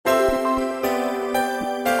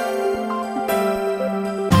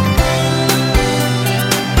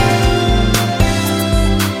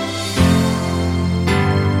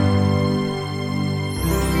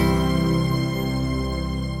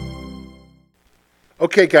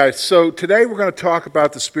Okay, guys, so today we're going to talk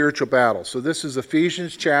about the spiritual battle. So this is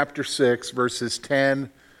Ephesians chapter 6, verses 10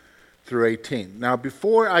 through 18. Now,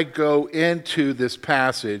 before I go into this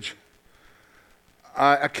passage,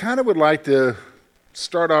 I kind of would like to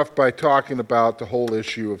start off by talking about the whole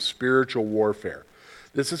issue of spiritual warfare.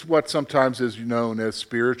 This is what sometimes is known as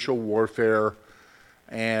spiritual warfare.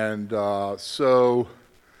 And so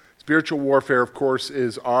spiritual warfare, of course,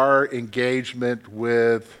 is our engagement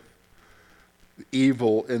with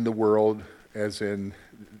evil in the world, as in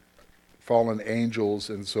fallen angels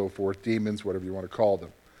and so forth, demons, whatever you want to call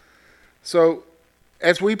them. So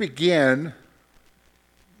as we begin,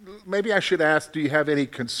 maybe I should ask, do you have any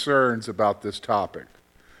concerns about this topic?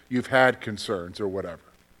 You've had concerns or whatever.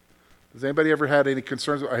 Has anybody ever had any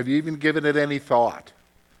concerns? Have you even given it any thought?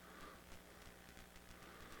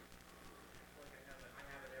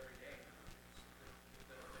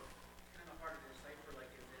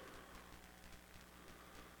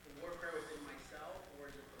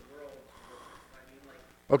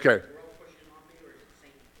 Okay.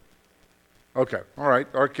 Okay. All right.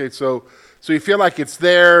 Okay. So you feel like it's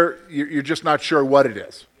there. You're just not sure what it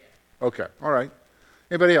is. Okay. All right.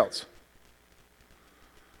 Anybody else?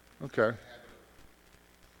 Okay.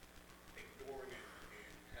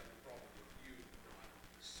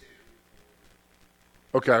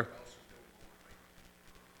 Okay.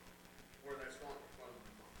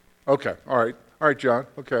 Okay. All right. All right, John.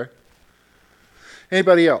 Okay.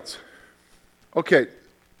 Anybody else? Okay.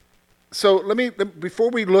 So before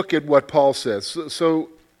we look at what Paul says, so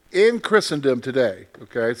in Christendom today,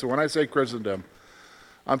 okay, so when I say Christendom,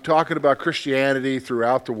 I'm talking about Christianity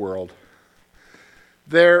throughout the world.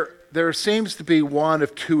 There seems to be one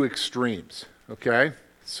of two extremes, okay?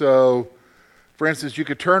 So, for instance, you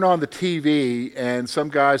could turn on the TV and some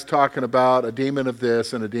guy's talking about a demon of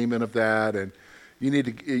this and a demon of that, and you need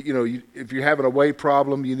to, if you're having a weight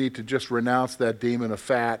problem, you need to just renounce that demon of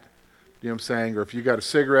fat. You know what I'm saying? Or if you got a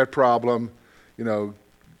cigarette problem,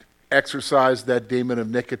 exercise that demon of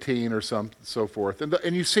nicotine or so forth.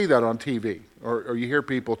 And you see that on TV, or you hear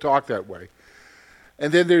people talk that way.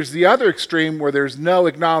 And then there's the other extreme where there's no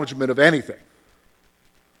acknowledgement of anything.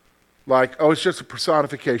 Like, it's just a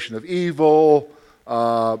personification of evil.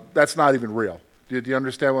 That's not even real. Do you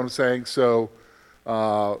understand what I'm saying? So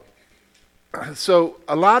a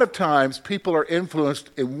lot of times people are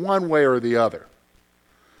influenced in one way or the other,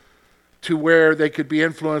 to where they could be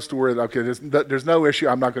influenced to where, okay, there's no issue,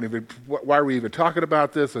 I'm not going to even, why are we even talking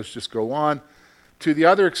about this? Let's just go on. To the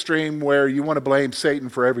other extreme where you want to blame Satan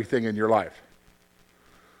for everything in your life.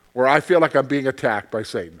 Where I feel like I'm being attacked by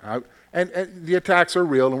Satan. And the attacks are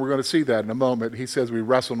real, and we're going to see that in a moment. He says we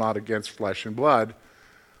wrestle not against flesh and blood.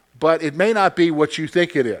 But it may not be what you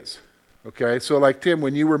think it is. Okay, so like Tim,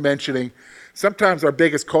 when you were mentioning, sometimes our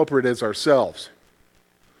biggest culprit is ourselves.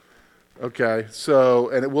 Okay, so,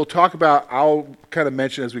 and we'll talk about, I'll kind of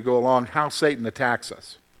mention as we go along how Satan attacks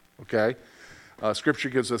us, okay? Scripture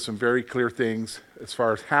gives us some very clear things as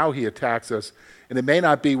far as how he attacks us, and it may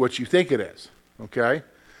not be what you think it is, okay?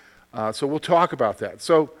 So we'll talk about that.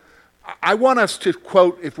 So I want us to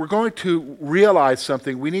quote, if we're going to realize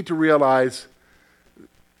something, we need to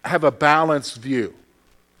have a balanced view,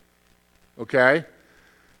 okay?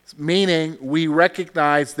 Meaning we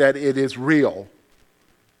recognize that it is real,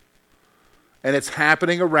 and it's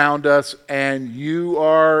happening around us, and you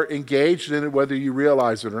are engaged in it whether you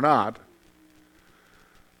realize it or not.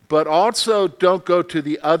 But also don't go to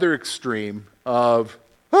the other extreme of,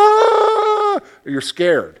 you're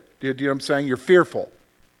scared. Do you know what I'm saying? You're fearful.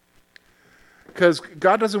 Because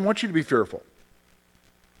God doesn't want you to be fearful.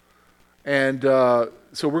 And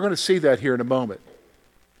so we're going to see that here in a moment.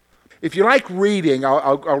 If you like reading,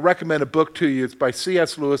 I'll recommend a book to you. It's by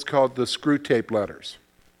C.S. Lewis called The Screwtape Letters.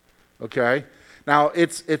 Okay? Now,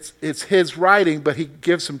 it's his writing, but he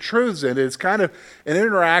gives some truths in it. It's kind of an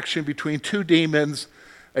interaction between two demons,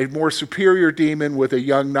 a more superior demon with a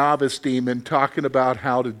young novice demon, talking about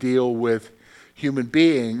how to deal with human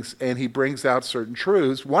beings, and he brings out certain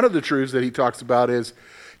truths. One of the truths that he talks about is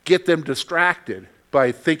get them distracted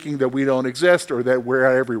by thinking that we don't exist or that we're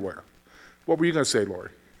everywhere. What were you going to say, Lori?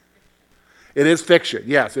 It is fiction,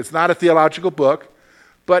 yes. It's not a theological book,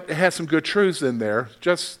 but it has some good truths in there.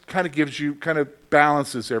 Just kind of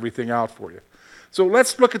balances everything out for you. So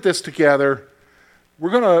let's look at this together.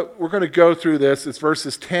 We're gonna go through this. It's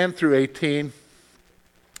verses 10 through 18.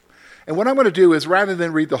 And what I'm going to do is, rather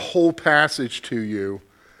than read the whole passage to you,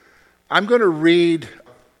 I'm going to read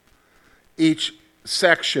each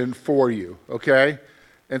section for you, okay?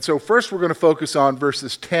 And so first we're going to focus on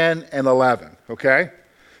verses 10 and 11, okay?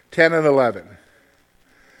 10 and 11.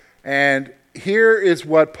 And here is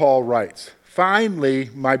what Paul writes. Finally,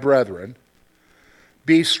 my brethren,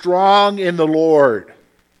 be strong in the Lord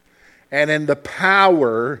and in the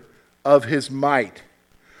power of his might.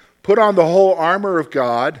 Put on the whole armor of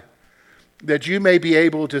God, that you may be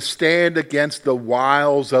able to stand against the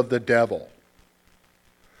wiles of the devil.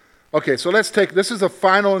 Okay, so this is a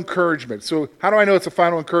final encouragement. So how do I know it's a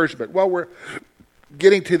final encouragement? Well, we're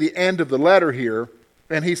getting to the end of the letter here,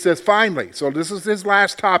 and he says, finally. So this is his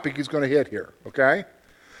last topic he's going to hit here, okay?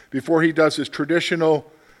 Before he does his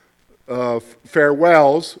traditional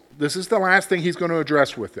farewells, this is the last thing he's going to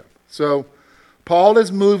address with them. So Paul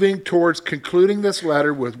is moving towards concluding this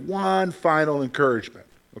letter with one final encouragement,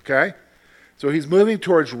 okay? So he's moving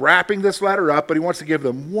towards wrapping this letter up, but he wants to give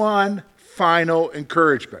them one final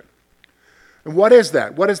encouragement. And what is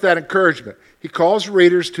that? What is that encouragement? He calls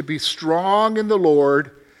readers to be strong in the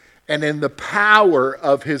Lord and in the power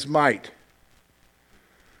of his might.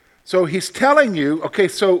 So he's telling you, okay,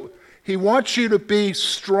 so he wants you to be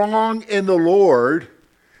strong in the Lord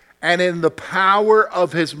and in the power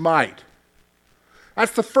of his might.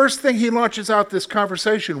 That's the first thing he launches out this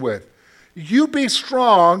conversation with. You be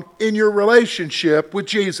strong in your relationship with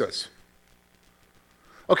Jesus.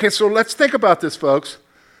 Okay, so let's think about this, folks.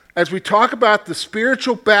 As we talk about the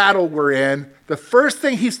spiritual battle we're in, the first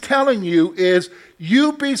thing he's telling you is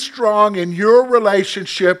you be strong in your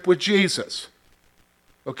relationship with Jesus.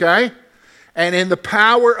 Okay? And in the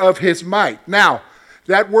power of his might. Now,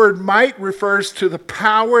 that word might refers to the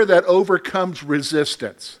power that overcomes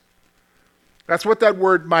resistance. That's what that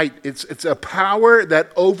word might, it's a power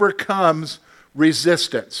that overcomes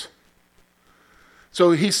resistance.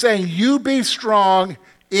 So he's saying you be strong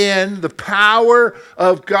in the power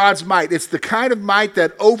of God's might. It's the kind of might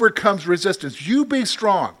that overcomes resistance. You be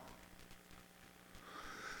strong.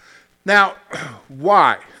 Now,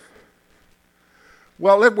 why?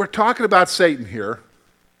 Well, we're talking about Satan here.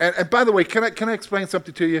 And by the way, can I explain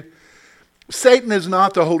something to you? Satan is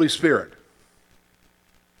not the Holy Spirit.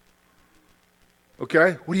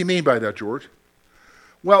 Okay? What do you mean by that, George?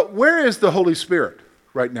 Well, where is the Holy Spirit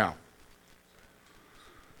right now?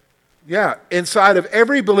 Yeah, inside of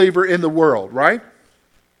every believer in the world, right?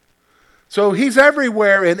 So he's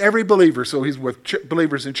everywhere in every believer. So he's with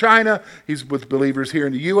believers in China. He's with believers here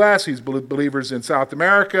in the U.S. He's with believers in South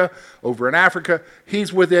America, over in Africa.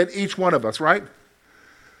 He's within each one of us, right?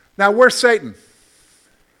 Now, where's Satan?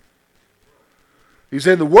 He's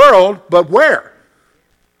in the world, but where?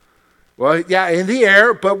 Well, yeah, in the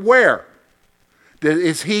air, but where?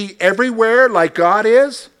 Is he everywhere like God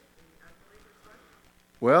is?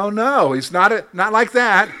 Well, no, he's not like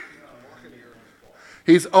that.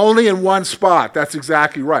 He's only in one spot. That's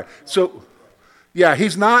exactly right. So, yeah,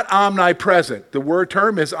 he's not omnipresent. The word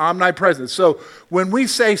term is omnipresent. So when we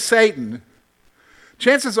say Satan,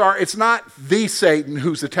 chances are it's not the Satan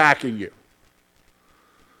who's attacking you.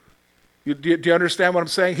 Do you understand what I'm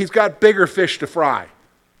saying? He's got bigger fish to fry.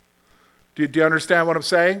 Do you understand what I'm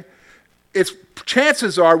saying?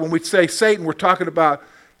 Chances are when we say Satan, we're talking about,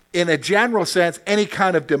 in a general sense, any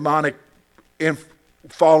kind of demonic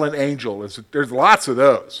fallen angel. There's lots of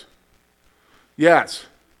those. Yes,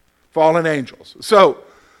 fallen angels. So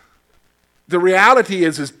the reality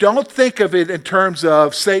is don't think of it in terms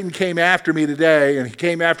of Satan came after me today and he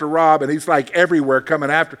came after Rob and he's like everywhere coming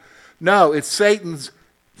after. No, it's Satan's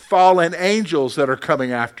fallen angels that are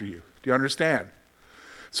coming after you. Do you understand?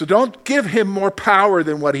 So don't give him more power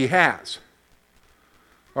than what he has.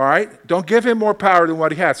 All right? Don't give him more power than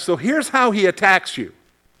what he has. So here's how he attacks you.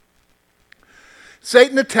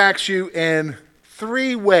 Satan attacks you in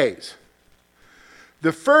three ways.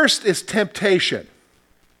 The first is temptation.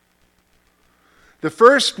 The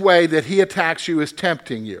first way that he attacks you is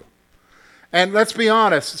tempting you. And let's be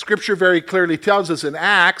honest, Scripture very clearly tells us in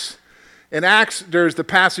Acts, there's the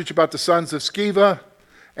passage about the sons of Sceva,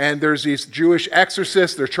 and there's these Jewish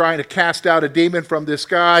exorcists. They're trying to cast out a demon from this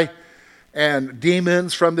guy, and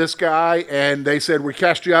demons from this guy, and they said, we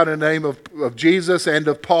cast you out in the name of Jesus and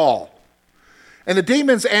of Paul. And the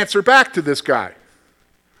demons answer back to this guy.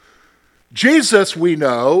 Jesus we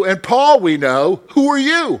know, and Paul we know. Who are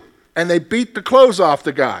you? And they beat the clothes off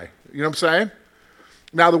the guy. You know what I'm saying?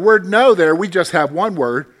 Now the word know there, we just have one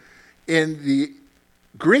word. In the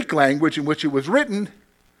Greek language in which it was written,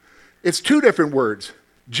 it's two different words.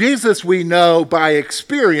 Jesus we know by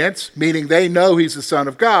experience, meaning they know he's the Son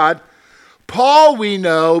of God. Paul we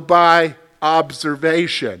know by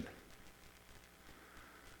observation.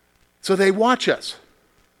 So they watch us.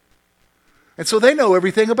 And so they know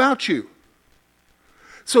everything about you.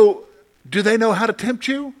 So do they know how to tempt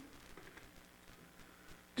you?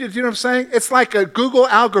 Do you know what I'm saying? It's like a Google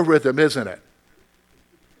algorithm, isn't it?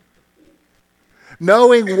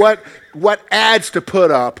 knowing what ads to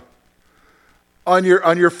put up on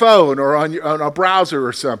your phone or on a browser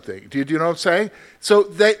or something. Do you know what I'm saying? So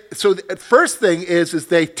the first thing is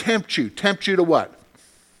they tempt you. Tempt you to what?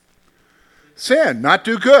 Sin, not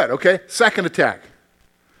do good. Okay. Second attack.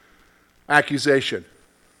 Accusation.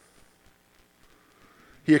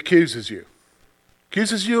 He accuses you.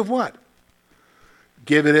 Accuses you of what?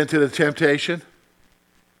 Giving into the temptation.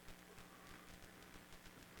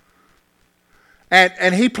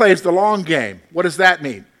 And he plays the long game. What does that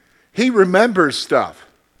mean? He remembers stuff.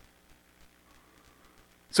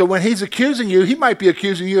 So when he's accusing you, he might be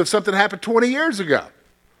accusing you of something that happened 20 years ago.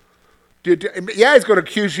 Yeah, he's going to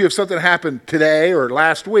accuse you of something that happened today or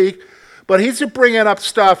last week, but he's bringing up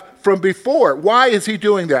stuff from before. Why is he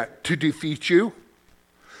doing that? To defeat you.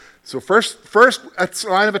 So first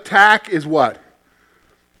line of attack is what?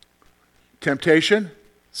 Temptation.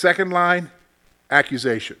 Second line,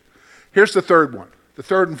 accusation. Here's the third one, the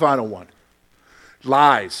third and final one.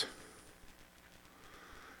 Lies.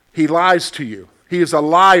 He lies to you. He is a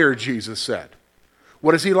liar, Jesus said.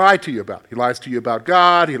 What does he lie to you about? He lies to you about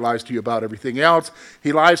God. He lies to you about everything else.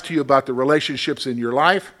 He lies to you about the relationships in your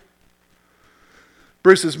life.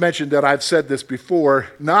 Bruce has mentioned that I've said this before.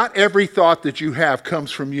 Not every thought that you have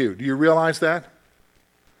comes from you. Do you realize that?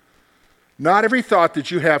 Not every thought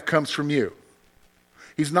that you have comes from you.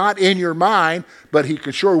 He's not in your mind, but he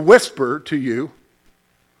can sure whisper to you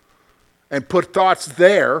and put thoughts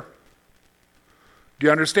there. Do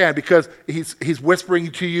you understand? Because he's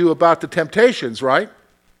whispering to you about the temptations, right?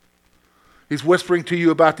 He's whispering to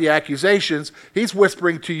you about the accusations. He's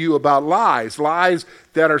whispering to you about lies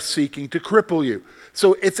that are seeking to cripple you.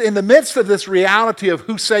 So it's in the midst of this reality of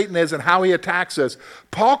who Satan is and how he attacks us,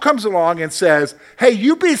 Paul comes along and says, hey,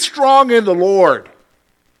 you be strong in the Lord.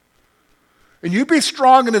 And you be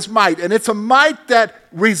strong in his might. And it's a might that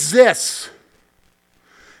resists.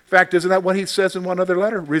 In fact, isn't that what he says in one other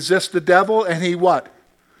letter? Resist the devil and he what?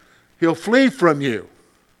 He'll flee from you.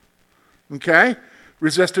 Okay?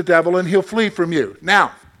 Resist the devil and he'll flee from you.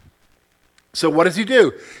 Now, so what does he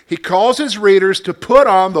do? He calls his readers to put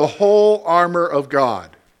on the whole armor of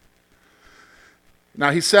God.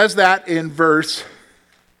 Now, he says that in verse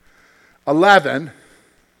 11.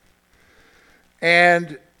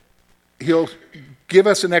 And he'll give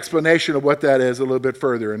us an explanation of what that is a little bit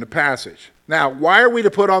further in the passage. Now, why are we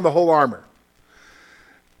to put on the whole armor?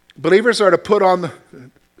 Believers are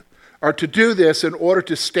to do this in order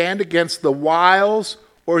to stand against the wiles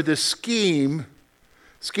or the schemes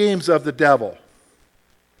of the devil.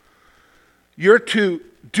 You're to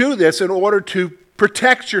do this in order to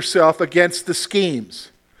protect yourself against the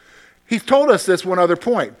schemes. He's told us this one other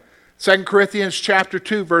point. 2 Corinthians chapter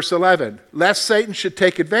 2, verse 11. Lest Satan should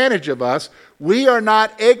take advantage of us, we are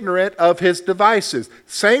not ignorant of his devices.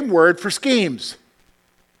 Same word for schemes.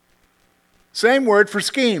 Same word for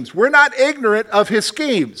schemes. We're not ignorant of his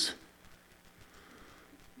schemes.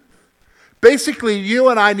 Basically, you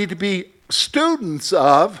and I need to be students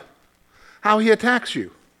of how he attacks you.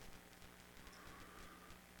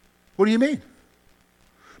 What do you mean?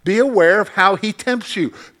 Be aware of how he tempts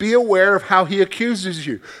you. Be aware of how he accuses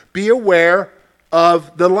you. Be aware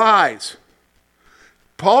of the lies.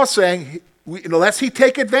 Paul's saying, unless he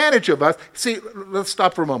take advantage of us. See, let's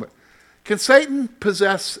stop for a moment. Can Satan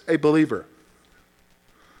possess a believer?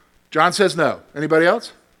 John says no. Anybody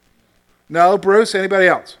else? No. Bruce, anybody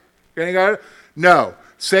else? Anybody? No.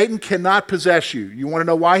 Satan cannot possess you. You want to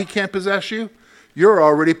know why he can't possess you? You're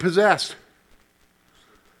already possessed.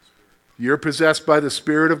 You're possessed by the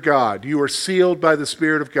Spirit of God. You are sealed by the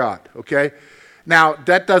Spirit of God, okay? Now,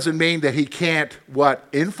 that doesn't mean that he can't,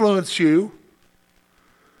 influence you,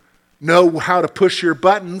 know how to push your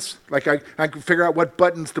buttons. Like I can figure out what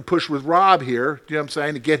buttons to push with Rob here, do you know what I'm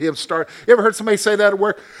saying, to get him started. You ever heard somebody say that at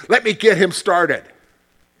work? Let me get him started.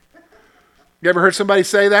 You ever heard somebody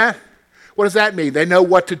say that? What does that mean? They know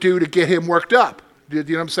what to do to get him worked up. Do you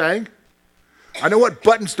know what I'm saying? I know what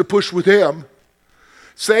buttons to push with him.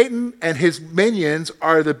 Satan and his minions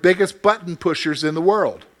are the biggest button pushers in the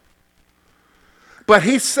world. But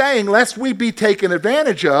he's saying, lest we be taken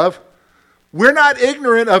advantage of, we're not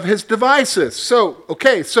ignorant of his devices.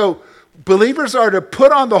 So believers are to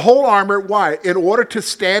put on the whole armor. Why? In order to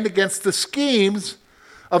stand against the schemes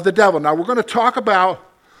of the devil. Now, we're going to talk about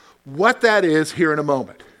what that is here in a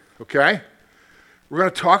moment, okay? We're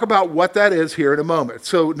going to talk about what that is here in a moment.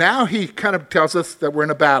 So now he kind of tells us that we're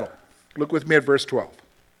in a battle. Look with me at verse 12.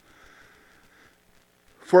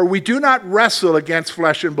 For we do not wrestle against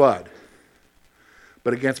flesh and blood,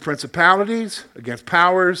 but against principalities, against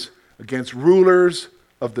powers, against rulers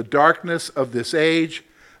of the darkness of this age,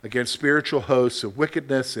 against spiritual hosts of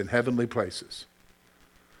wickedness in heavenly places.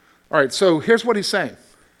 All right, so here's what he's saying.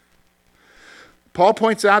 Paul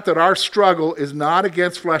points out that our struggle is not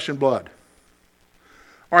against flesh and blood.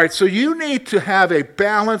 All right, so you need to have a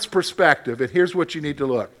balanced perspective, and here's what you need to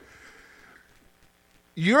look.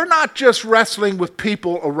 You're not just wrestling with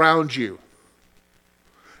people around you,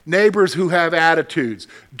 neighbors who have attitudes,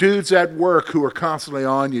 dudes at work who are constantly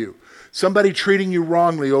on you, somebody treating you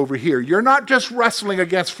wrongly over here. You're not just wrestling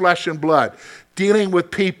against flesh and blood, dealing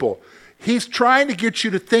with people. He's trying to get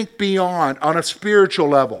you to think beyond on a spiritual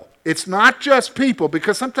level. It's not just people,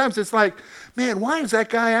 because sometimes it's like, man, why is that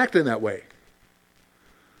guy acting that way?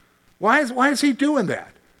 Why is he doing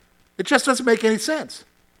that? It just doesn't make any sense.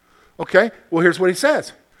 Okay, well, here's what he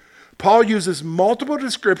says. Paul uses multiple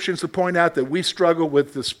descriptions to point out that we struggle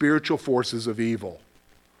with the spiritual forces of evil.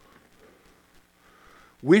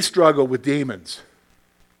 We struggle with demons,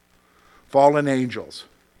 fallen angels.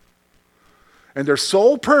 And their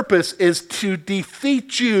sole purpose is to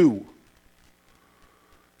defeat you.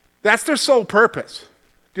 That's their sole purpose.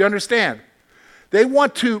 Do you understand? They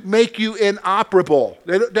want to make you inoperable.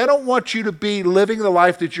 They don't want you to be living the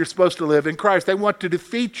life that you're supposed to live in Christ. They want to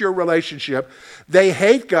defeat your relationship. They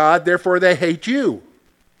hate God, therefore they hate you.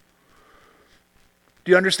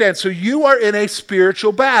 Do you understand? So you are in a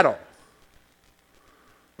spiritual battle.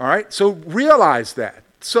 All right? So realize that.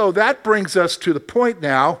 So that brings us to the point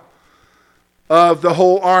now of the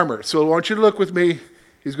whole armor. So I want you to look with me.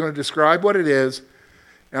 He's going to describe what it is,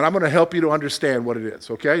 and I'm going to help you to understand what it is.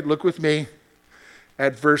 Okay? Look with me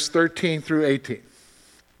at verse 13 through 18.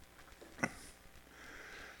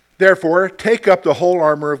 Therefore, take up the whole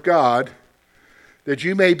armor of God, that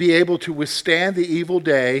you may be able to withstand the evil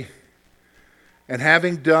day, and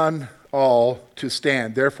having done all, to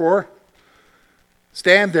stand.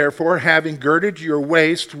 Stand therefore, having girded your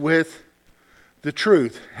waist with the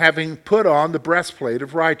truth, having put on the breastplate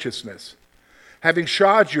of righteousness, having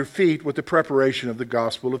shod your feet with the preparation of the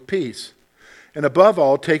gospel of peace, and above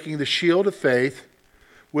all, taking the shield of faith,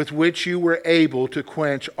 with which you were able to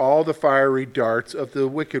quench all the fiery darts of the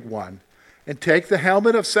wicked one, and take the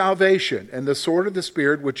helmet of salvation and the sword of the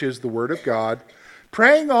Spirit, which is the word of God,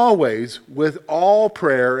 praying always with all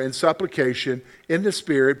prayer and supplication in the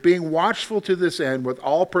Spirit, being watchful to this end with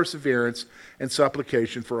all perseverance and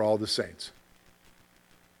supplication for all the saints.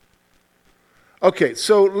 Okay,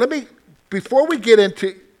 so before we get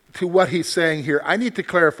into what he's saying here, I need to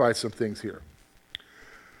clarify some things here.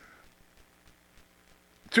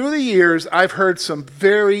 Through the years, I've heard some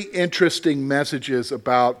very interesting messages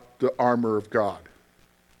about the armor of God.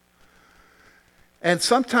 And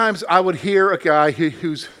sometimes I would hear a guy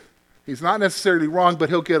he's not necessarily wrong, but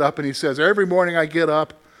he'll get up and he says, every morning I get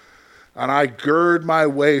up and I gird my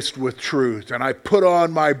waist with truth, and I put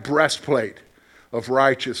on my breastplate of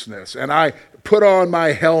righteousness, and I put on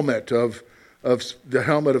my helmet of the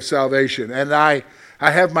helmet of salvation, and I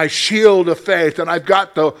have my shield of faith, and I've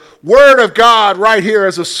got the word of God right here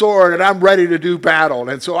as a sword, and I'm ready to do battle.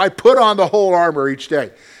 And so I put on the whole armor each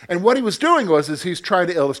day. And what he was doing is he's trying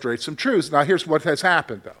to illustrate some truths. Now here's what has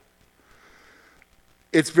happened, though.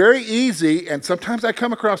 It's very easy, and sometimes I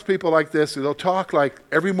come across people like this, and they'll talk like,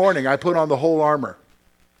 every morning I put on the whole armor.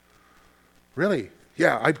 Really?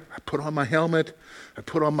 Yeah, I put on my helmet, I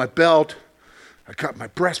put on my belt, I got my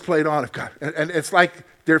breastplate on, and it's like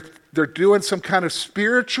they're doing some kind of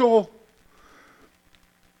spiritual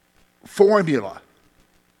formula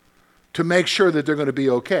to make sure that they're going to be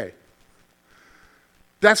okay.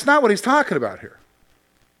 That's not what he's talking about here.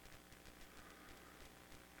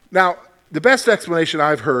 Now, the best explanation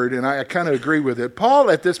I've heard, and I kind of agree with it, Paul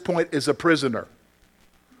at this point is a prisoner.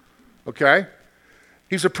 Okay?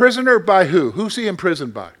 He's a prisoner by who? Who's he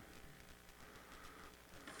imprisoned by?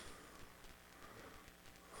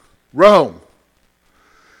 Rome.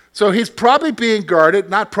 So he's probably being guarded,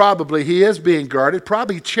 not probably, he is being guarded,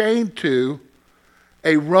 probably chained to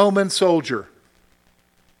a Roman soldier.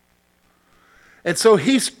 And so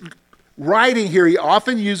he's writing here, he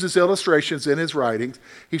often uses illustrations in his writings.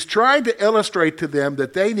 He's trying to illustrate to them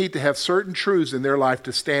that they need to have certain truths in their life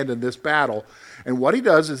to stand in this battle. And what he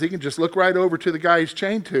does is he can just look right over to the guy he's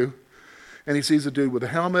chained to, and he sees a dude with a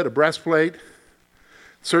helmet, a breastplate,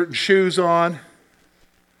 certain shoes on.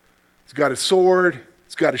 He's got a sword.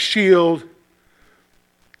 He's got a shield.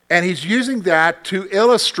 And he's using that to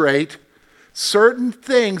illustrate certain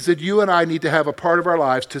things that you and I need to have a part of our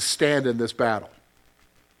lives to stand in this battle.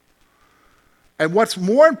 And what's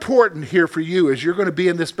more important here for you as you're going to be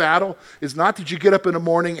in this battle is not that you get up in the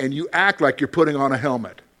morning and you act like you're putting on a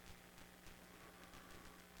helmet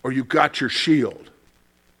or you got your shield.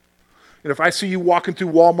 And if I see you walking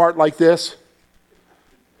through Walmart like this,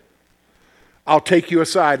 I'll take you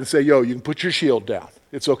aside and say, yo, you can put your shield down.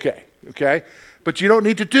 It's okay, okay? But you don't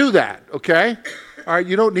need to do that, okay? All right,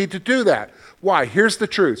 you don't need to do that. Why? Here's the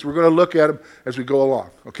truth. We're going to look at them as we go along,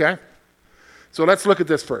 okay? So let's look at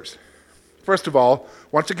this first. First of all,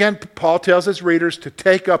 once again, Paul tells his readers to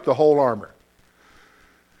take up the whole armor.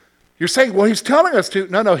 You're saying, well, he's telling us to.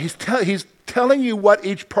 No, he's telling you what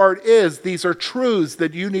each part is. These are truths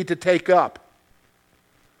that you need to take up.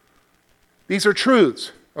 These are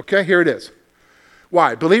truths. Okay, here it is.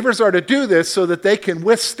 Why? Believers are to do this so that they can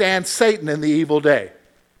withstand Satan in the evil day.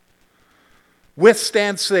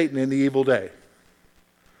 Withstand Satan in the evil day.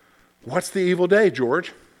 What's the evil day,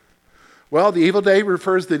 George? Well, the evil day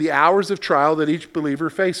refers to the hours of trial that each believer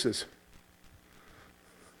faces.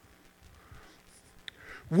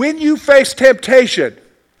 When you face temptation,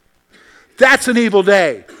 that's an evil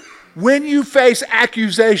day. When you face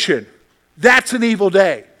accusation, that's an evil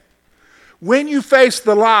day. When you face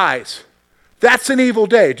the lies, that's an evil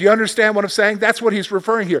day. Do you understand what I'm saying? That's what he's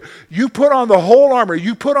referring here. You put on the whole armor.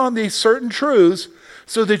 You put on these certain truths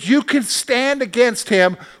so that you can stand against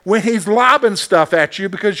him when he's lobbing stuff at you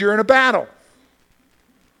because you're in a battle.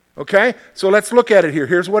 Okay? So let's look at it here.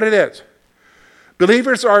 Here's what it is.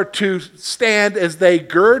 Believers are to stand as they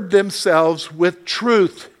gird themselves with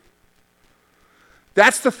truth.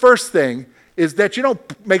 That's the first thing, is that you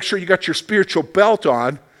don't make sure you got your spiritual belt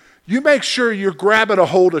on. You make sure you're grabbing a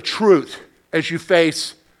hold of truth as you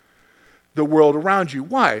face the world around you.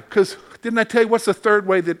 Why? Because didn't I tell you what's the third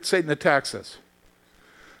way that Satan attacks us?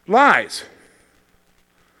 Lies.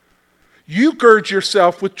 You gird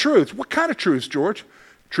yourself with truth. What kind of truths, George?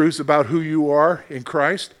 Truths about who you are in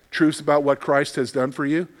Christ. Truths about what Christ has done for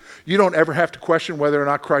you. You don't ever have to question whether or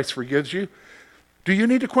not Christ forgives you. Do you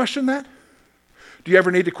need to question that? Do you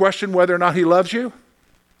ever need to question whether or not he loves you?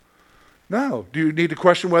 No. Do you need to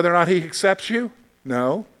question whether or not he accepts you?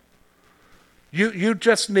 No. You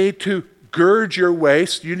just need to gird your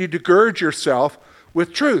waist. You need to gird yourself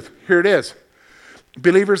with truth. Here it is.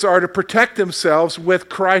 Believers are to protect themselves with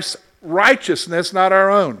Christ's righteousness, not our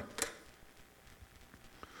own.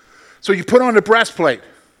 So you put on the breastplate.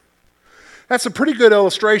 That's a pretty good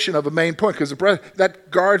illustration of a main point, because that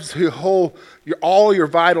guards all your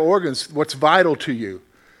vital organs, what's vital to you.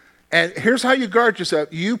 And here's how you guard yourself.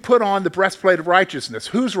 You put on the breastplate of righteousness.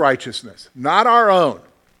 Whose righteousness? Not our own,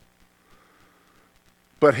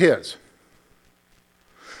 but his.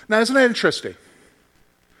 Now, isn't that interesting?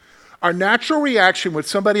 Our natural reaction when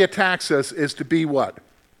somebody attacks us is to be what?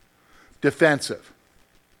 Defensive.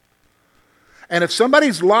 And if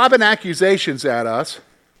somebody's lobbing accusations at us,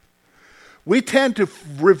 we tend to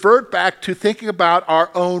revert back to thinking about our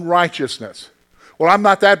own righteousness. Well, I'm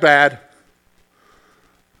not that bad.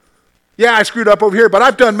 Yeah, I screwed up over here, but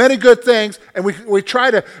I've done many good things, and we try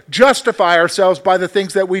to justify ourselves by the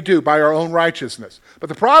things that we do, by our own righteousness. But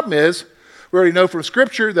the problem is, we already know from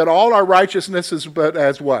Scripture that all our righteousness is but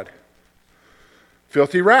as what?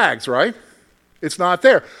 Filthy rags, right? It's not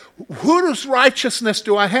there. Whose righteousness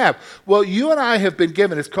do I have? Well, you and I have been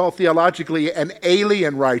given, it's called theologically an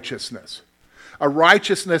alien righteousness. A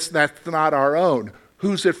righteousness that's not our own.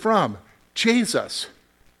 Who's it from? Jesus.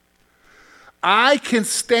 I can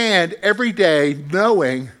stand every day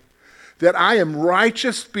knowing that I am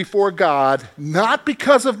righteous before God, not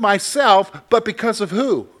because of myself, but because of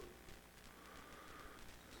who?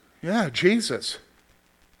 Yeah, Jesus.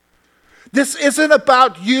 This isn't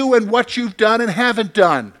about you and what you've done and haven't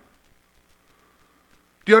done.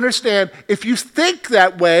 Do you understand? If you think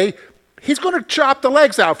that way, he's going to chop the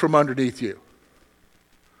legs out from underneath you.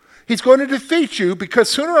 He's going to defeat you because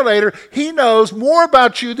sooner or later, he knows more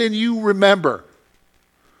about you than you remember.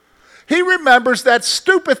 He remembers that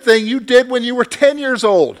stupid thing you did when you were 10 years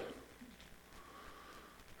old.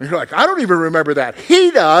 And you're like, I don't even remember that.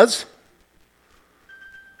 He does.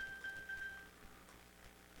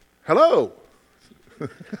 Hello.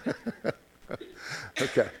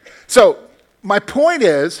 Okay. So, my point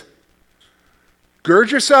is,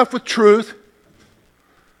 gird yourself with truth,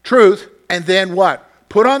 and then what?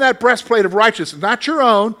 Put on that breastplate of righteousness, not your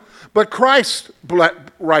own, but Christ's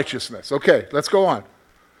righteousness. Okay, let's go on.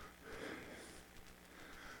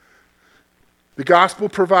 The gospel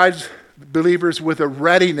provides believers with a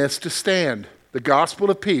readiness to stand. The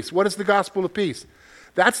gospel of peace. What is the gospel of peace?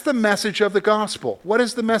 That's the message of the gospel. What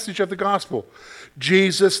is the message of the gospel?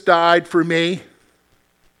 Jesus died for me.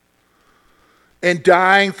 In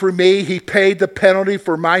dying for me, he paid the penalty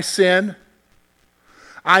for my sin.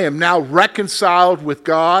 I am now reconciled with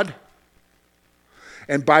God.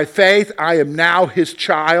 And by faith, I am now his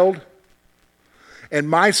child. And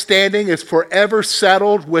my standing is forever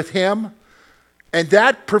settled with him. And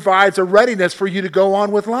that provides a readiness for you to go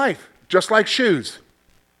on with life, just like shoes.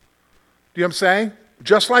 Do you know what I'm saying?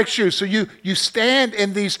 Just like shoes. So you stand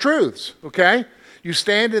in these truths, okay? You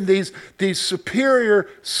stand in these superior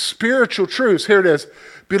spiritual truths. Here it is.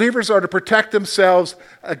 Believers are to protect themselves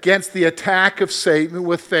against the attack of Satan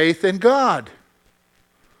with faith in God.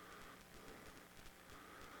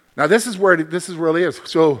 Now this is where it really is.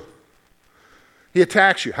 So he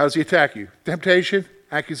attacks you. How does he attack you? Temptation,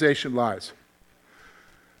 accusation, lies.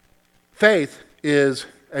 Faith is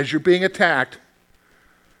as you're being attacked,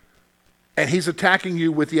 and he's attacking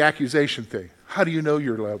you with the accusation thing. How do you know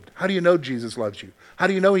you're loved? How do you know Jesus loves you? How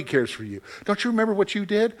do you know he cares for you? Don't you remember what you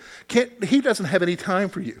did? He doesn't have any time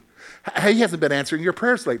for you. He hasn't been answering your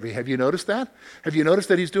prayers lately. Have you noticed that? Have you noticed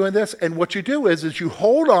that he's doing this? And what you do is you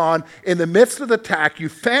hold on in the midst of the attack. You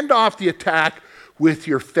fend off the attack with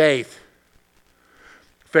your faith.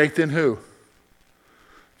 Faith in who?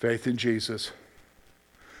 Faith in Jesus.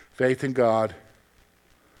 Faith in God.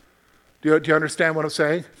 Do you understand what I'm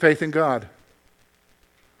saying? Faith in God.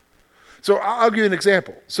 So I'll give you an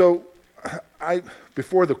example. So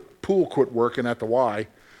before the pool quit working at the Y,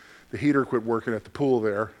 the heater quit working at the pool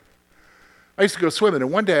there, I used to go swimming.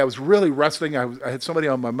 And one day I was really wrestling. I had somebody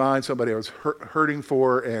on my mind, somebody I was hurting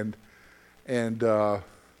for, and so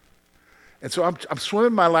I'm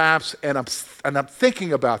swimming my laps, and I'm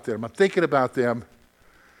thinking about them. I'm thinking about them,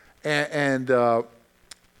 and I'm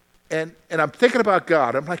thinking about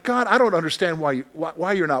God. I'm like, God, I don't understand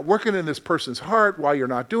why you're not working in this person's heart, why you're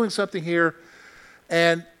not doing something here,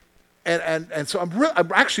 and so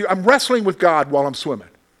I'm wrestling with God while I'm swimming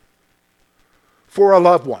for a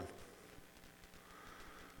loved one.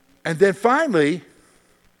 And then finally,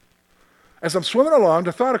 as I'm swimming along,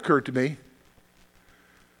 the thought occurred to me,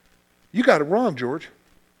 you got it wrong, George.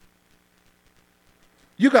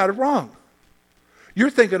 You got it wrong.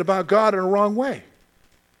 You're thinking about God in a wrong way.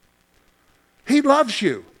 He loves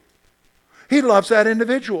you. He loves that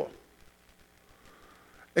individual.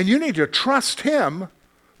 And you need to trust him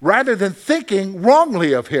rather than thinking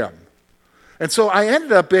wrongly of him. And so I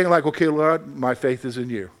ended up being like, okay, Lord, my faith is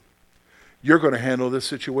in you. You're going to handle this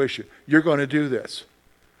situation. You're going to do this.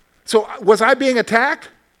 So was I being attacked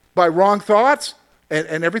by wrong thoughts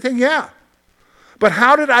and everything? Yeah. But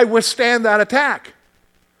how did I withstand that attack?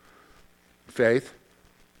 Faith.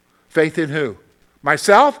 Faith in who?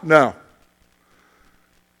 Myself? No.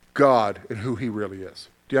 God and who he really is.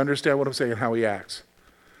 Do you understand what I'm saying and how he acts?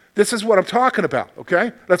 This is what I'm talking about,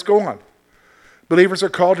 okay? Let's go on. Believers are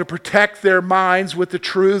called to protect their minds with the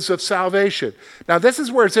truths of salvation. Now, this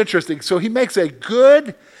is where it's interesting. So he makes a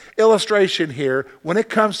good illustration here when it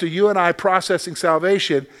comes to you and I processing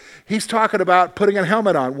salvation. He's talking about putting a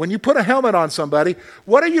helmet on. When you put a helmet on somebody,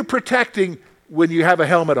 what are you protecting when you have a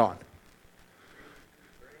helmet on?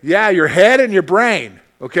 Yeah, your head and your brain,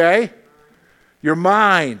 okay? Your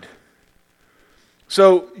mind.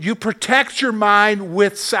 So you protect your mind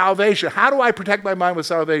with salvation. How do I protect my mind with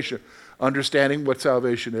salvation? Understanding what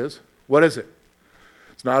salvation is. What is it?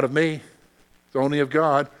 It's not of me. It's only of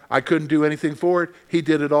God. I couldn't do anything for it. He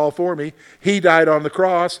did it all for me. He died on the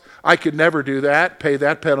cross. I could never do that, pay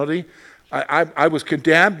that penalty. I was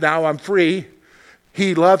condemned. Now I'm free.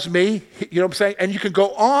 He loves me. You know what I'm saying? And you can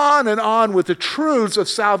go on and on with the truths of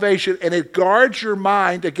salvation, and it guards your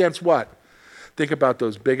mind against what? Think about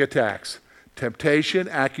those big attacks. Temptation,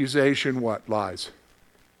 accusation, what? Lies.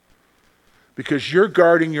 Because you're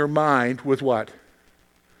guarding your mind with what?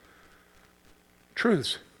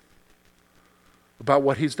 Truths about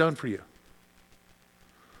what he's done for you.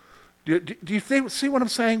 Do you see what I'm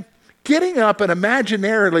saying? Getting up and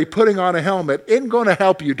imaginarily putting on a helmet isn't going to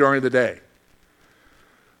help you during the day.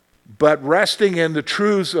 But resting in the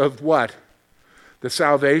truths of what? The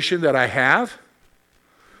salvation that I have,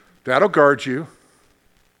 that'll guard you.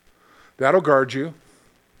 That'll guard you.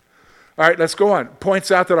 All right, let's go on.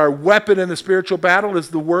 Points out that our weapon in the spiritual battle is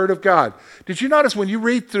the Word of God. Did you notice when you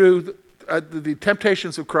read through the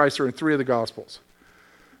temptations of Christ are in 3 of the Gospels?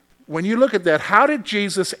 When you look at that, how did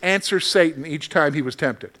Jesus answer Satan each time he was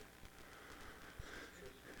tempted?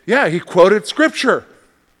 Yeah, he quoted Scripture.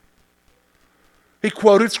 He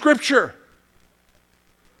quoted Scripture.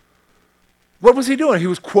 What was he doing? He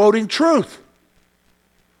was quoting truth.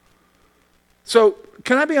 So,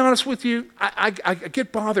 can I be honest with you? I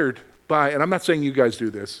get bothered by, and I'm not saying you guys do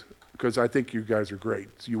this, because I think you guys are great,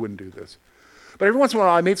 so you wouldn't do this. But every once in a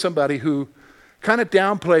while I meet somebody who kind of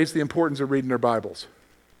downplays the importance of reading their Bibles.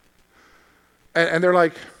 And they're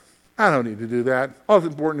like, I don't need to do that. All that's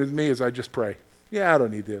important to me is I just pray. Yeah, I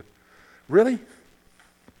don't need to. Really?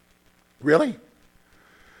 Really?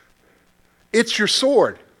 It's your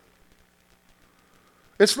sword.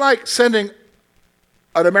 It's like sending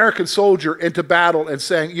an American soldier into battle and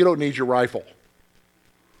saying, you don't need your rifle.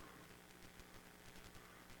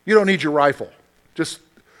 You don't need your rifle. Just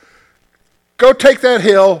go take that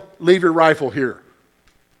hill, leave your rifle here.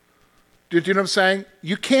 Do you know what I'm saying?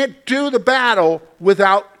 You can't do the battle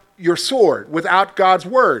without your sword, without God's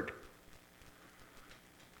word.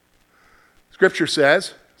 Scripture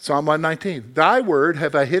says, Psalm 119, thy word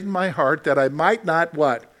have I hidden in my heart that I might not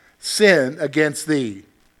what? Sin against thee.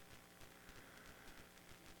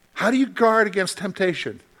 How do you guard against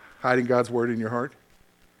temptation? Hiding God's word in your heart.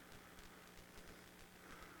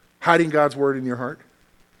 Hiding God's word in your heart.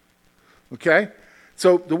 Okay?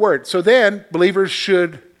 So the word. So then believers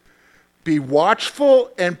should be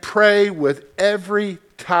watchful and pray with every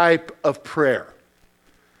type of prayer.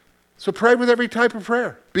 So pray with every type of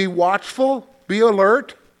prayer. Be watchful, be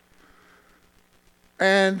alert,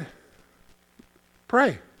 and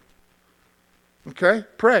pray. Okay?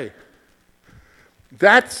 Pray.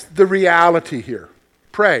 That's the reality here.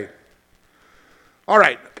 Pray. All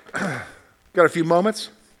right. Got a few moments?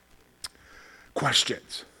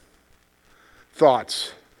 Questions?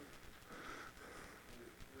 Thoughts?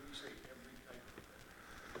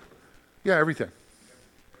 Yeah, everything.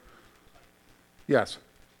 Yes.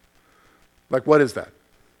 Like, what is that?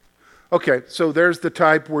 Okay, so there's the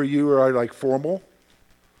type where you are like formal,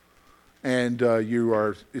 and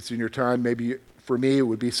it's in your time. Maybe for me, it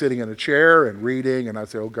would be sitting in a chair and reading, and I'd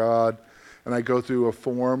say, oh God, and I go through a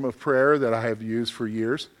form of prayer that I have used for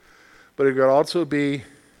years. But it could also be,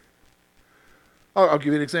 I'll give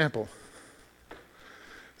you an example.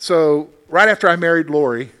 So right after I married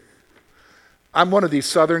Lori, I'm one of these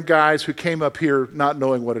southern guys who came up here not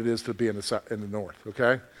knowing what it is to be in the north,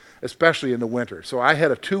 okay? Especially in the winter. So I had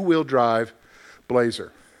a 2-wheel drive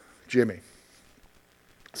Blazer, Jimmy.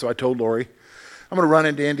 So I told Lori, I'm going to run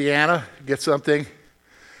into Indiana, get something.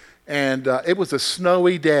 And it was a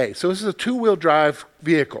snowy day. So this is a 2-wheel drive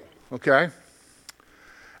vehicle, okay?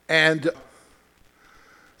 And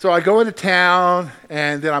so I go into town,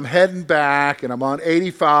 and then I'm heading back, and I'm on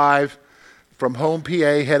 85 from home, PA,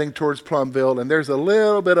 heading towards Plumville, and there's a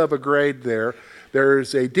little bit of a grade there.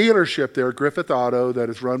 There's a dealership there, Griffith Auto, that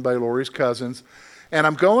is run by Lori's cousins. And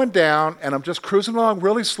I'm going down, and I'm just cruising along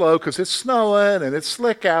really slow because it's snowing, and it's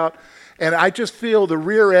slick out. And I just feel the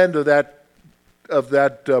rear end of that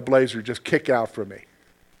Blazer just kick out from me.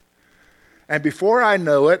 And before I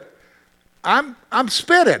know it, I'm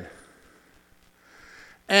spinning.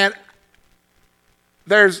 And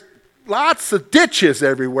there's lots of ditches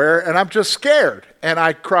everywhere, and I'm just scared. And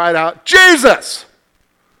I cried out, Jesus!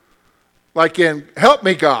 Like in, help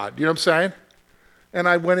me, God. You know what I'm saying? And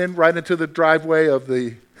I went in right into the driveway of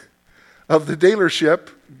the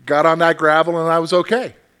dealership, got on that gravel, and I was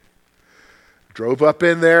okay. Drove up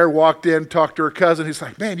in there, walked in, talked to her cousin. He's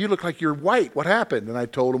like, man, you look like you're white. What happened? And I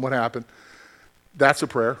told him what happened. That's a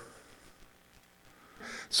prayer.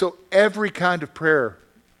 So every kind of prayer,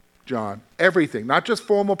 John, everything, not just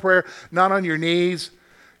formal prayer, not on your knees.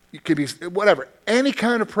 It could be whatever. Any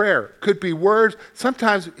kind of prayer. Could be words.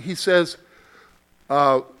 Sometimes he says,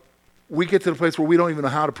 we get to the place where we don't even know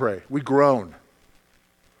how to pray. We groan.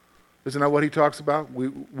 Isn't that what he talks about?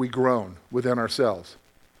 We groan within ourselves.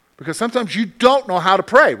 Because sometimes you don't know how to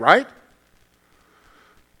pray, right?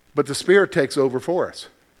 But the Spirit takes over for us.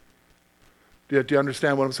 Do you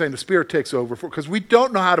understand what I'm saying? The Spirit takes over because we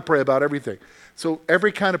don't know how to pray about everything. So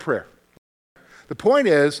every kind of prayer. The point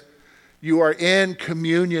is, you are in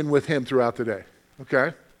communion with Him throughout the day.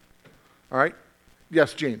 Okay? All right?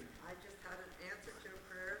 Yes, Gene. I just had an answer to a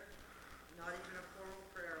prayer, not even a formal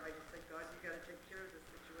prayer. I just said, God, you got to take care of this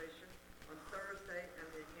situation on Thursday, and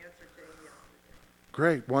the answer came yesterday.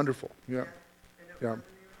 Great, wonderful. Yeah. And it Yeah. wasn't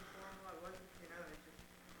even formal. It wasn't,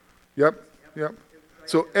 I just... Yep.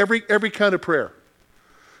 So every kind of prayer.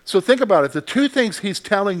 So think about it. The two things he's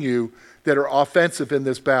telling you that are offensive in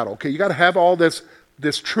this battle. Okay, you got to have all this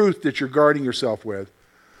truth that you're guarding yourself with.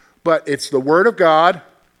 But it's the Word of God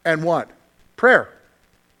and what? Prayer.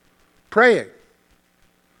 Praying.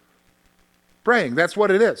 Praying. That's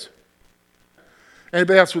what it is.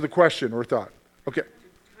 Anybody else with a question or thought? Okay. To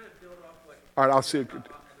kind of build off what All right, I'll see. about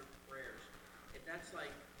other prayers. If that's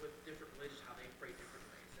like with different religions, how they pray different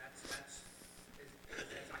ways. That's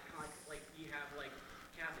like you have like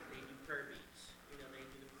Catholic, they do prayer beads. You know, they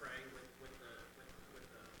do the praying with the what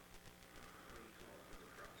do you call it, with the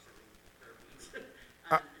cross, I mean, prayer beads.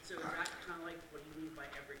 So is that kind of like what you mean by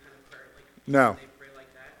every kind of prayer? Like No. they pray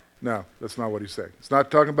like that? No, that's not what he's saying. It's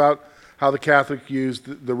not talking about how the Catholic used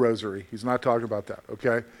the rosary. He's not talking about that,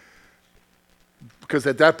 okay? Because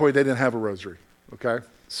at that point, they didn't have a rosary, okay?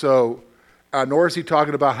 So, nor is he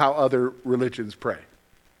talking about how other religions pray.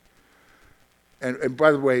 And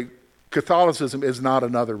by the way, Catholicism is not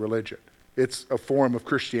another religion. It's a form of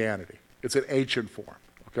Christianity. It's an ancient form,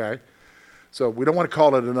 okay? So we don't want to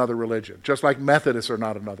call it another religion, just like Methodists are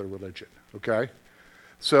not another religion, okay?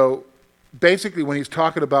 So basically when he's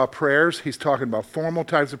talking about prayers, he's talking about formal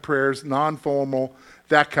types of prayers, non-formal,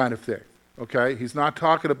 that kind of thing, okay? He's not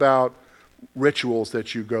talking about rituals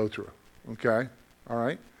that you go through, okay? All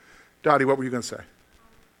right? Dottie, what were you going to say?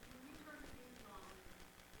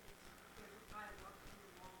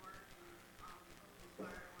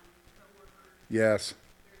 Yes.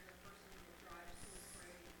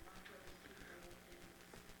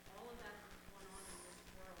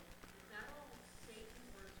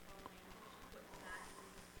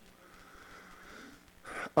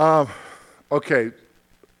 Okay.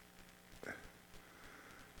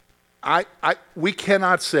 We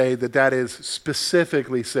cannot say that that is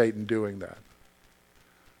specifically Satan doing that.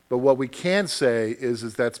 But what we can say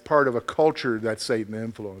is that's part of a culture that Satan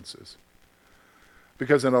influences.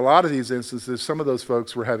 Because in a lot of these instances, some of those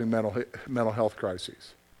folks were having mental health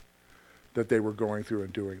crises that they were going through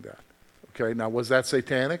and doing that. Okay, now was that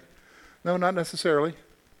satanic? No, not necessarily.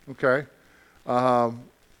 Okay.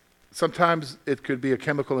 Sometimes it could be a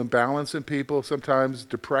chemical imbalance in people, sometimes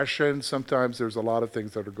depression, sometimes there's a lot of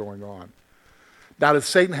things that are going on. Now, does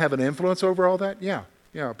Satan have an influence over all that? Yeah,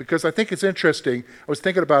 because I think it's interesting. I was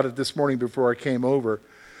thinking about it this morning before I came over.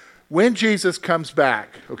 When Jesus comes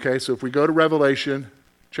back, okay, so if we go to Revelation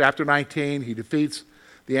chapter 19, he defeats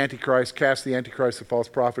the Antichrist, casts the Antichrist, the false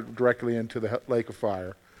prophet, directly into the lake of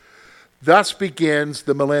fire. Thus begins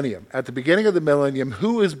the millennium. At the beginning of the millennium,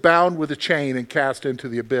 who is bound with a chain and cast into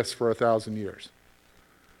the abyss for 1,000 years?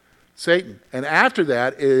 Satan. And after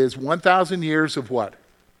that is 1,000 years of what?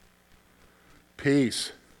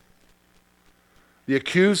 Peace. The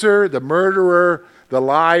accuser, the murderer, the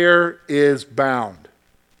liar is bound.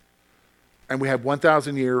 And we have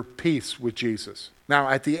 1,000 year peace with Jesus. Now,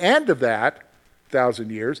 at the end of that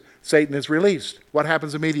 1,000 years, Satan is released. What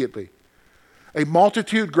happens immediately? A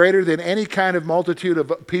multitude greater than any kind of multitude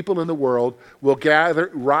of people in the world will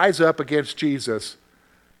rise up against Jesus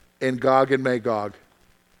in Gog and Magog.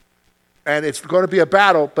 And it's going to be a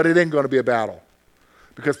battle, but it ain't going to be a battle.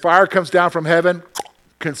 Because fire comes down from heaven,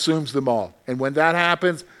 consumes them all. And when that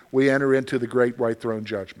happens, we enter into the great white throne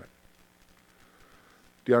judgment.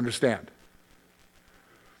 Do you understand?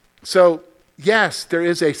 So, yes, there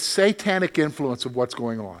is a satanic influence of what's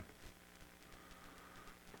going on.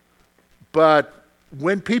 But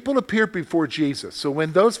when people appear before Jesus, so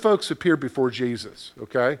when those folks appear before Jesus,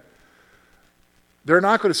 okay, they're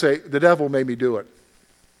not going to say, the devil made me do it.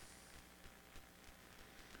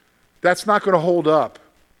 That's not going to hold up.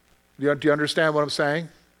 Do you understand what I'm saying?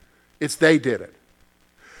 It's they did it.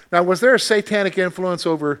 Now, was there a satanic influence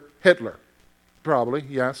over Hitler? Probably,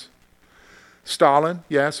 yes. Stalin,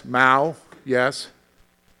 yes. Mao, yes.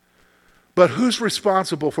 But who's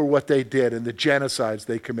responsible for what they did and the genocides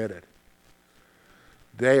they committed?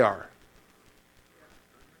 They are.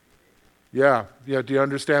 Yeah, do you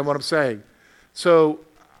understand what I'm saying? So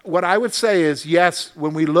what I would say is, yes,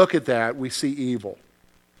 when we look at that, we see evil.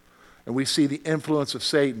 And we see the influence of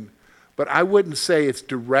Satan. But I wouldn't say it's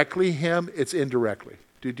directly him, it's indirectly.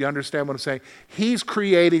 Do you understand what I'm saying? He's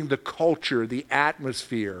creating the culture, the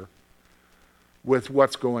atmosphere with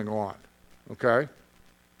what's going on. Okay?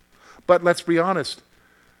 But let's be honest.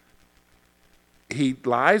 He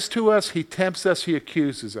lies to us, he tempts us, he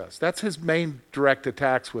accuses us. That's his main direct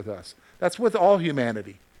attacks with us. That's with all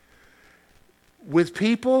humanity. With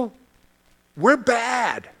people, we're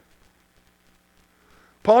bad.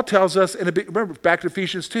 Paul tells us, remember back to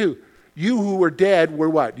Ephesians 2, you who were dead were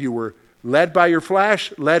what? You were led by your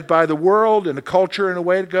flesh, led by the world and the culture and the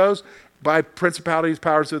way it goes, by principalities,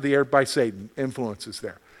 powers of the air, by Satan, influences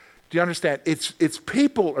there. Do you understand? It's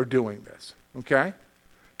people are doing this, okay?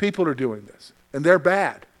 People are doing this. And they're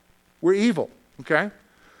bad. We're evil, okay?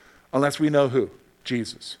 Unless we know who?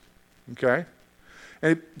 Jesus, okay?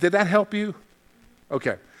 And did that help you?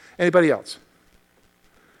 Okay. Anybody else?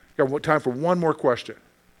 Got time for one more question.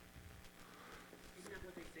 Isn't that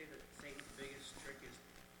what they say that Satan's biggest trick is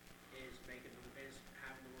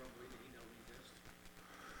having the world believe that he don't exist?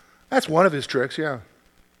 That's one of his tricks, yeah.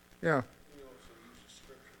 Yeah. He also uses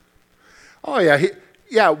scripture. Oh,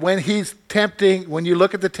 yeah. When he's tempting, when you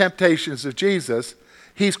look at the temptations of Jesus,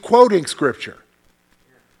 he's quoting Scripture.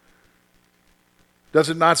 Does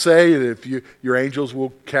it not say that if your angels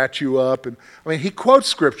will catch you up? He quotes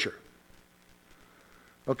Scripture.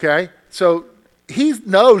 Okay? So he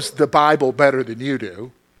knows the Bible better than you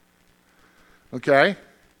do. Okay?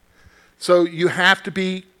 So you have to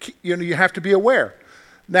be aware.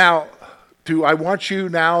 Now, do I want you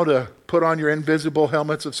now to put on your invisible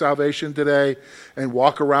helmets of salvation today and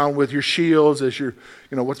walk around with your shields as you're,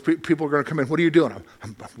 people are going to come in. What are you doing?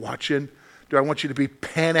 I'm watching. Do I want you to be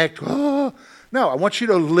panicked? Oh. No, I want you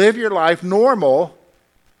to live your life normal,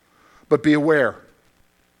 but be aware.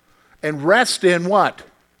 And rest in what?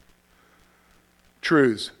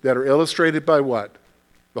 Truths that are illustrated by what?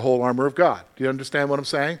 The whole armor of God. Do you understand what I'm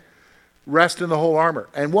saying? Rest in the whole armor.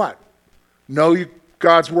 And what? Know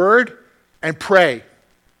God's word and pray.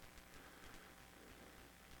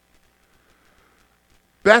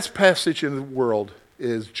 Best passage in the world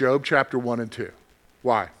is Job chapter 1 and 2.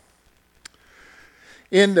 Why?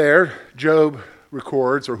 In there, Job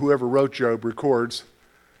records, or whoever wrote Job records,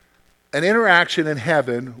 an interaction in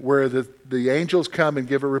heaven where the angels come and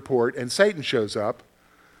give a report, and Satan shows up.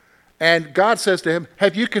 And God says to him,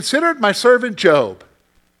 have you considered my servant Job?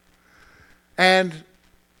 And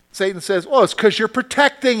Satan says, oh, it's because you're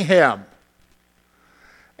protecting him.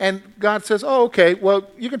 And God says, oh, okay, well,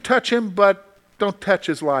 you can touch him, but don't touch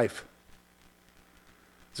his life.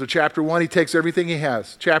 So chapter 1, he takes everything he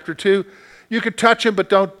has. Chapter 2, you can touch him, but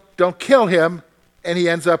don't kill him. And he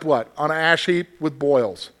ends up what? On an ash heap with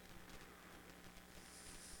boils.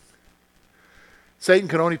 Satan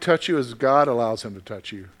can only touch you as God allows him to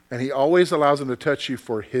touch you. And he always allows him to touch you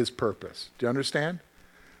for his purpose. Do you understand?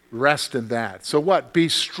 Rest in that. So what? Be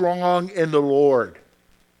strong in the Lord.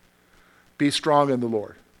 Be strong in the Lord.